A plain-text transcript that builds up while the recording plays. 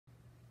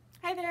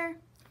Hi there!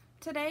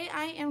 Today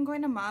I am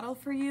going to model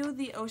for you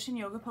the ocean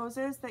yoga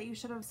poses that you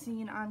should have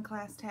seen on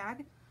class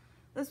tag.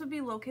 This would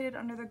be located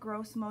under the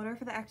gross motor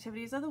for the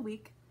activities of the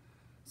week.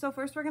 So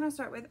first we're going to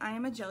start with I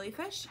am a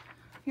jellyfish.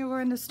 You're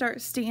going to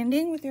start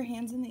standing with your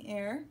hands in the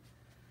air.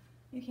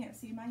 You can't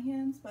see my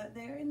hands, but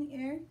they're in the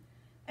air.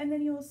 And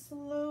then you'll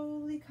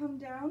slowly come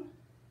down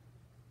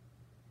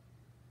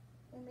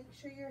and make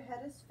sure your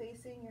head is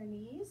facing your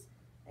knees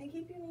and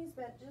keep your knees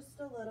bent just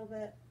a little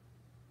bit.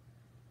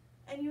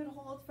 And you would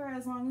hold for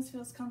as long as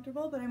feels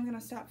comfortable, but I'm going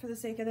to stop for the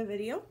sake of the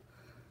video.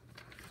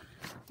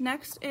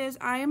 Next is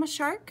I am a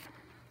shark.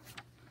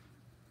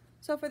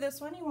 So for this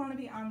one, you want to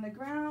be on the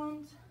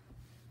ground.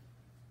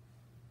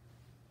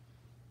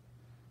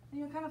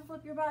 And you'll kind of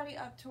flip your body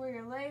up to where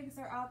your legs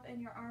are up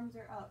and your arms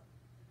are up.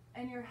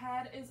 And your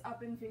head is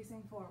up and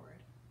facing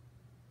forward.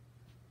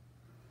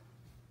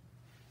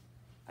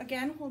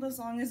 Again, hold as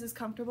long as is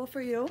comfortable for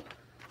you.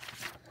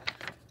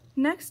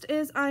 Next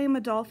is I am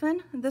a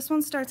dolphin. This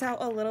one starts out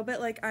a little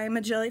bit like I am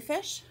a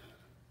jellyfish.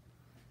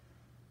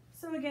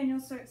 So again, you'll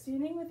start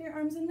standing with your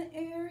arms in the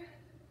air.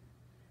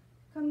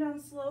 Come down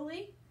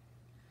slowly.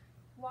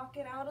 Walk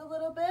it out a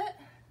little bit.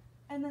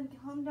 And then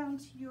come down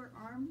to your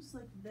arms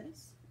like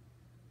this.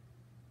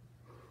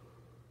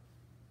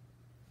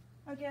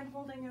 Again,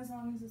 holding as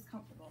long as is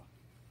comfortable.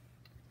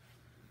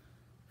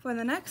 For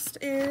the next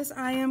is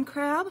I am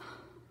crab.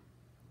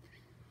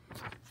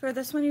 For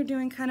this one, you're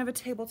doing kind of a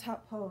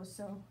tabletop pose.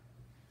 So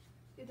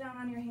get down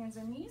on your hands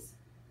and knees.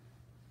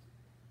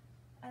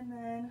 And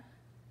then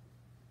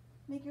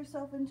make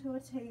yourself into a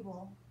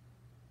table.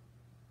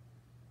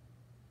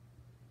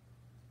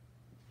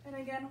 And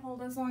again,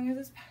 hold as long as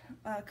it's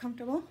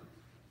comfortable.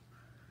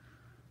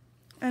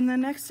 And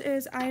then next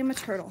is I am a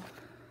turtle.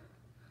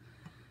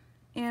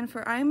 And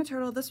for I am a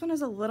turtle, this one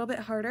is a little bit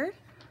harder.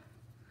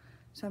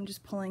 So I'm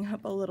just pulling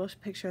up a little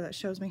picture that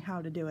shows me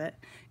how to do it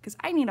because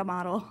I need a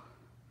model.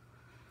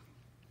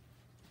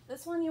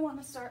 This one you want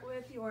to start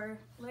with your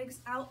legs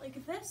out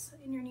like this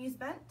and your knees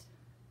bent,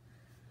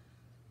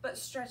 but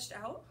stretched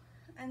out.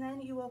 And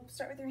then you will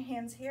start with your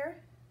hands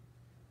here.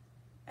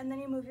 And then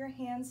you move your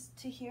hands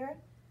to here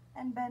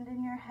and bend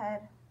in your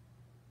head.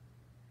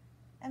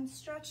 And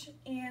stretch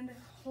and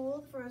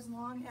hold for as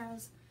long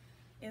as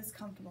is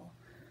comfortable.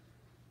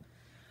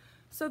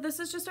 So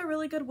this is just a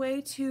really good way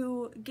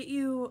to get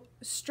you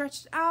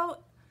stretched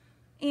out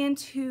and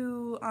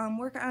to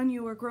work on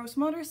your gross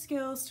motor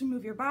skills to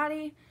move your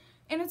body.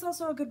 And it's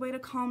also a good way to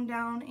calm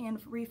down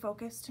and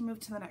refocus to move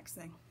to the next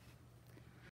thing.